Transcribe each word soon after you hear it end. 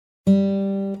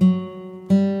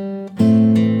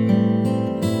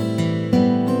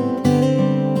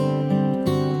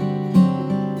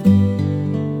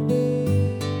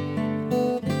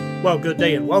good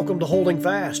day and welcome to Holding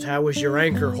Fast. How is your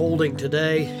anchor holding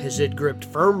today? Is it gripped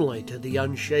firmly to the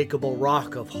unshakable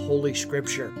rock of Holy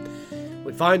Scripture?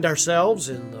 We find ourselves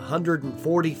in the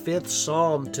 145th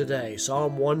Psalm today,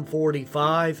 Psalm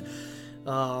 145,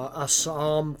 a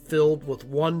psalm filled with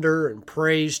wonder and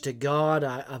praise to God.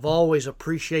 I've always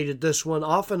appreciated this one.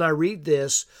 Often I read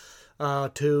this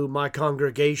to my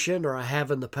congregation, or I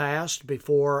have in the past,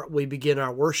 before we begin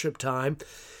our worship time,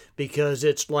 because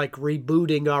it's like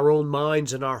rebooting our own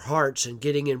minds and our hearts and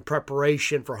getting in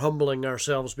preparation for humbling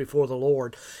ourselves before the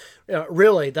Lord.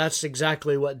 Really, that's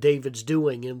exactly what David's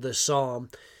doing in this psalm.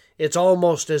 It's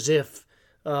almost as if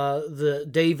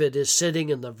David is sitting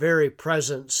in the very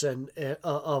presence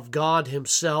of God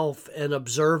himself and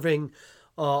observing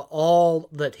all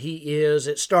that he is.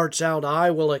 It starts out, "I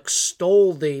will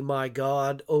extol thee, my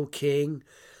God, O King,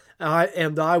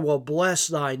 and I will bless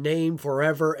thy name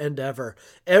forever and ever.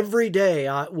 Every day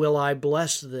will I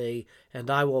bless thee, and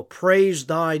I will praise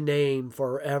thy name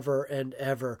forever and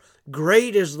ever.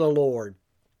 Great is the Lord,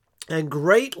 and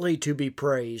greatly to be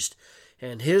praised,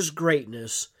 and his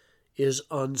greatness is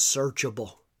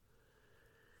unsearchable."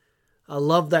 I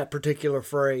love that particular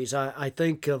phrase. I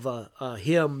think of a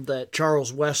hymn that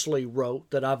Charles Wesley wrote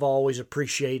that I've always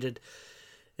appreciated.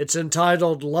 It's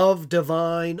entitled, "Love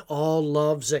Divine, All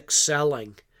Loves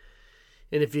Excelling."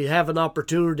 And if you have an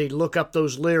opportunity to look up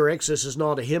those lyrics, this is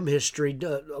not a hymn history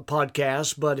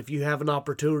podcast, but if you have an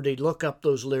opportunity to look up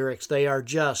those lyrics, they are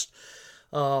just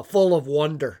full of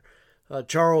wonder.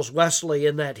 Charles Wesley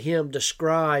in that hymn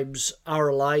describes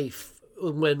our life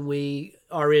when we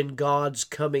are in God's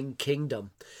coming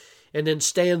kingdom. And in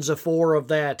stanza 4 of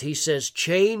that, he says,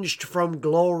 "Changed from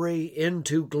glory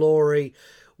into glory,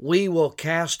 we will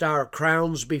cast our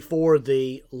crowns before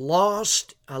thee,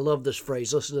 lost," I love this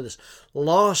phrase, listen to this,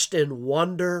 "lost in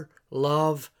wonder,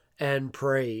 love, and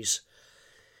praise."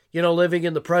 You know, living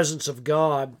in the presence of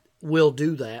God will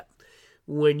do that.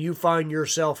 When you find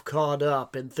yourself caught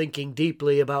up in thinking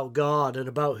deeply about God and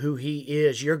about who he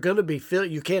is, you're going to be filled,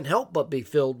 you can't help but be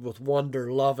filled with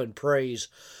wonder, love, and praise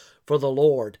for the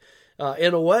Lord.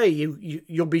 In a way,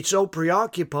 you'll be so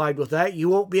preoccupied with that, you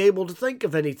won't be able to think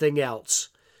of anything else.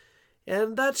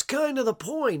 And that's kind of the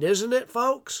point, isn't it,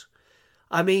 folks?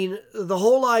 I mean, the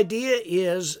whole idea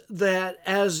is that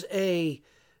as a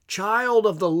child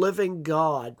of the living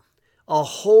God, a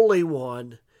holy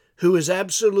one who is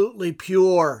absolutely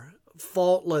pure,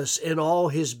 faultless in all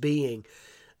his being,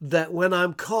 that when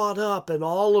I'm caught up in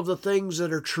all of the things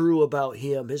that are true about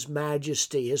him, his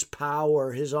majesty, his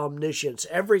power, his omniscience,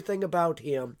 everything about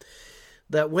him,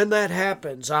 that when that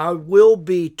happens,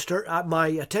 my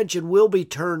attention will be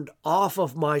turned off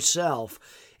of myself,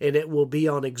 and it will be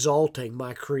on exalting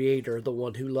my Creator, the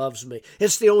one who loves me.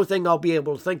 It's the only thing I'll be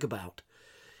able to think about.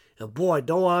 And boy,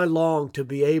 don't I long to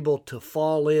be able to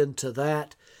fall into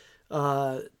that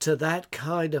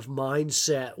kind of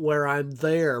mindset where I'm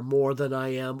there more than I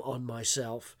am on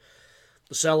myself.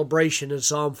 The celebration in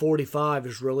Psalm 45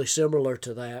 is really similar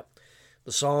to that.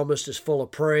 The psalmist is full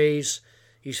of praise.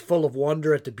 He's full of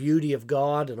wonder at the beauty of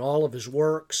God and all of his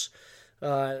works.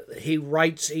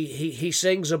 He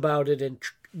sings about it in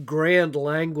grand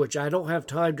language. I don't have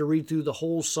time to read through the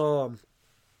whole psalm,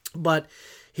 but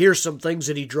here's some things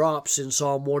that he drops in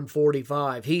Psalm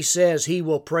 145. He says he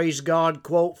will praise God,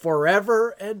 quote,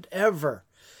 forever and ever,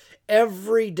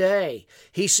 every day.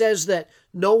 He says that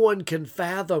no one can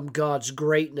fathom God's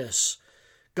greatness.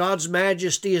 God's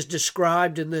majesty is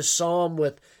described in this psalm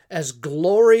as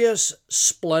glorious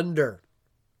splendor.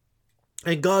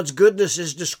 And God's goodness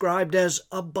is described as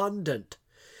abundant.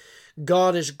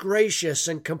 God is gracious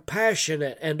and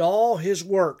compassionate, and all his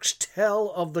works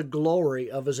tell of the glory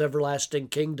of his everlasting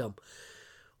kingdom.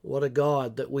 What a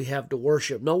God that we have to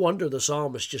worship. No wonder the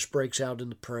psalmist just breaks out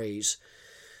into praise.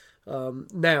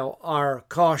 Now, our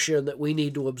caution that we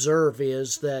need to observe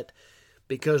is that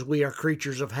because we are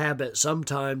creatures of habit,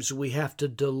 sometimes we have to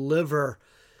deliver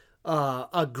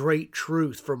a great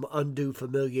truth from undue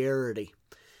familiarity.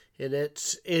 And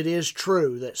it is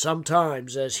true that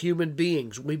sometimes as human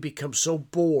beings we become so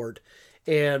bored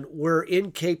and we're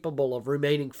incapable of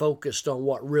remaining focused on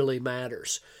what really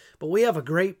matters. But we have a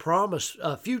great promise,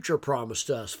 future promise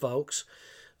to us, folks.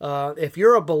 If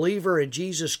you're a believer in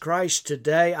Jesus Christ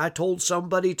today, I told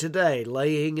somebody today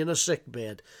laying in a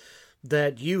sickbed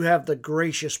that you have the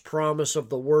gracious promise of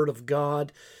the Word of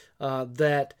God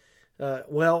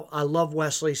I love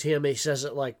Wesley's hymn. He says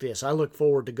it like this: I look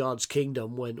forward to God's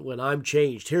kingdom when I'm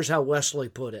changed. Here's how Wesley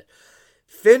put it: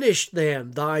 "Finish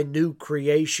then thy new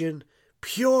creation,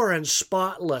 pure and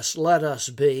spotless let us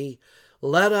be.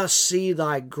 Let us see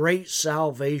thy great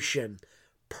salvation,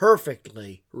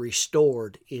 perfectly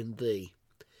restored in thee.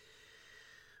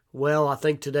 Well, I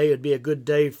think today would be a good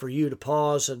day for you to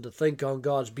pause and to think on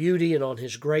God's beauty and on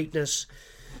His greatness,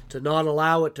 to not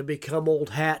allow it to become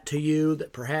old hat to you,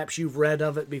 that perhaps you've read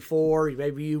of it before.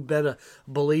 Maybe you've been a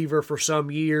believer for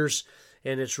some years,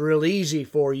 and it's real easy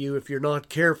for you, if you're not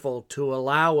careful, to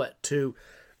allow it to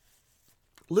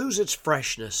lose its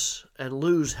freshness and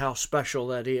lose how special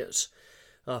that is.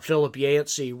 Philip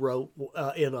Yancey wrote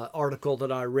in an article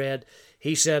that I read,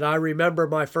 he said, "I remember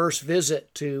my first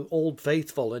visit to Old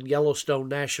Faithful in Yellowstone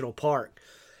National Park.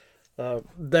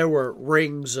 There were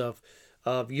rings of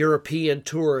European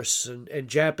tourists and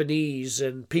Japanese,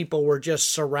 and people were just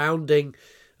surrounding.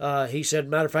 He said,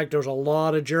 matter of fact, there was a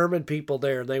lot of German people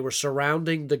there, and they were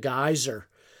surrounding the geyser.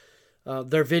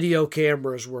 Their video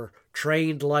cameras were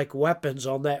trained like weapons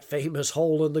on that famous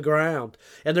hole in the ground.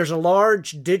 And there's a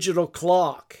large digital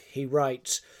clock," he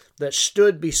writes, "that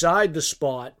stood beside the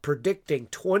spot, predicting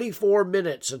 24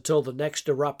 minutes until the next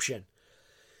eruption."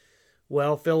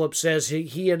 Well, Philip says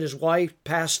he and his wife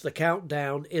passed the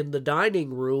countdown in the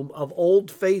dining room of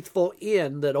Old Faithful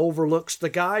Inn that overlooks the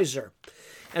geyser.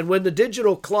 And when the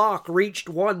digital clock reached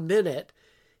 1 minute,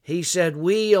 he said,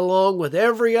 "We, along with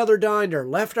every other diner,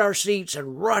 left our seats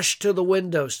and rushed to the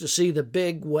windows to see the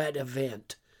big wet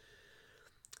event."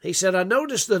 He said, "I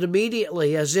noticed that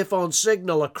immediately, as if on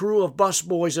signal, a crew of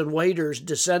busboys and waiters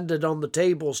descended on the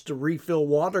tables to refill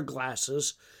water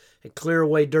glasses and clear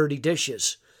away dirty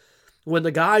dishes. When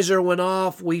the geyser went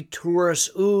off, we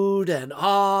tourists oohed and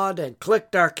awed and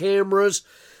clicked our cameras.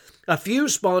 A few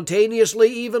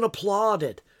spontaneously even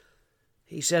applauded."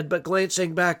 He said, "But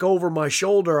glancing back over my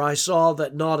shoulder, I saw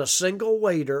that not a single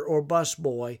waiter or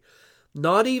busboy,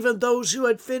 not even those who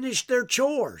had finished their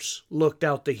chores, looked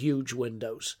out the huge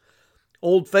windows.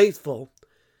 Old Faithful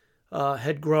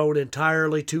had grown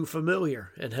entirely too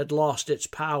familiar and had lost its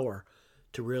power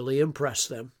to really impress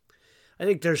them." I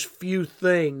think there's few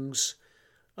things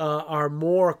are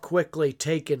more quickly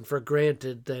taken for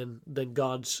granted than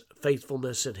God's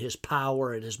faithfulness and His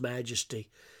power and His majesty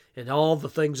and all the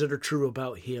things that are true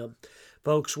about Him.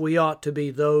 Folks, we ought to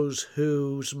be those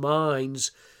whose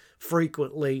minds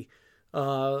frequently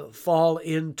fall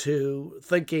into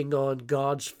thinking on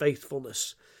God's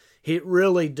faithfulness. It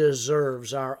really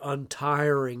deserves our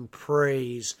untiring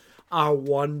praise, our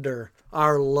wonder,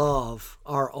 our love,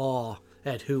 our awe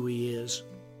at who He is.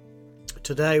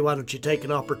 Today, why don't you take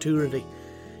an opportunity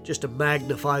just to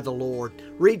magnify the Lord.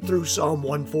 Read through Psalm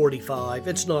 145.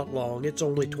 It's not long. It's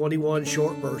only 21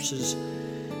 short verses.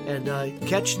 And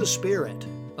catch the spirit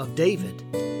of David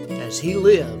as he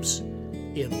lives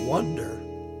in wonder,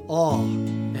 awe,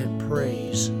 and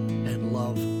praise and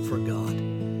love for God.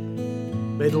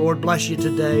 May the Lord bless you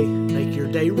today. Make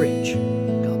your day rich.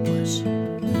 God bless.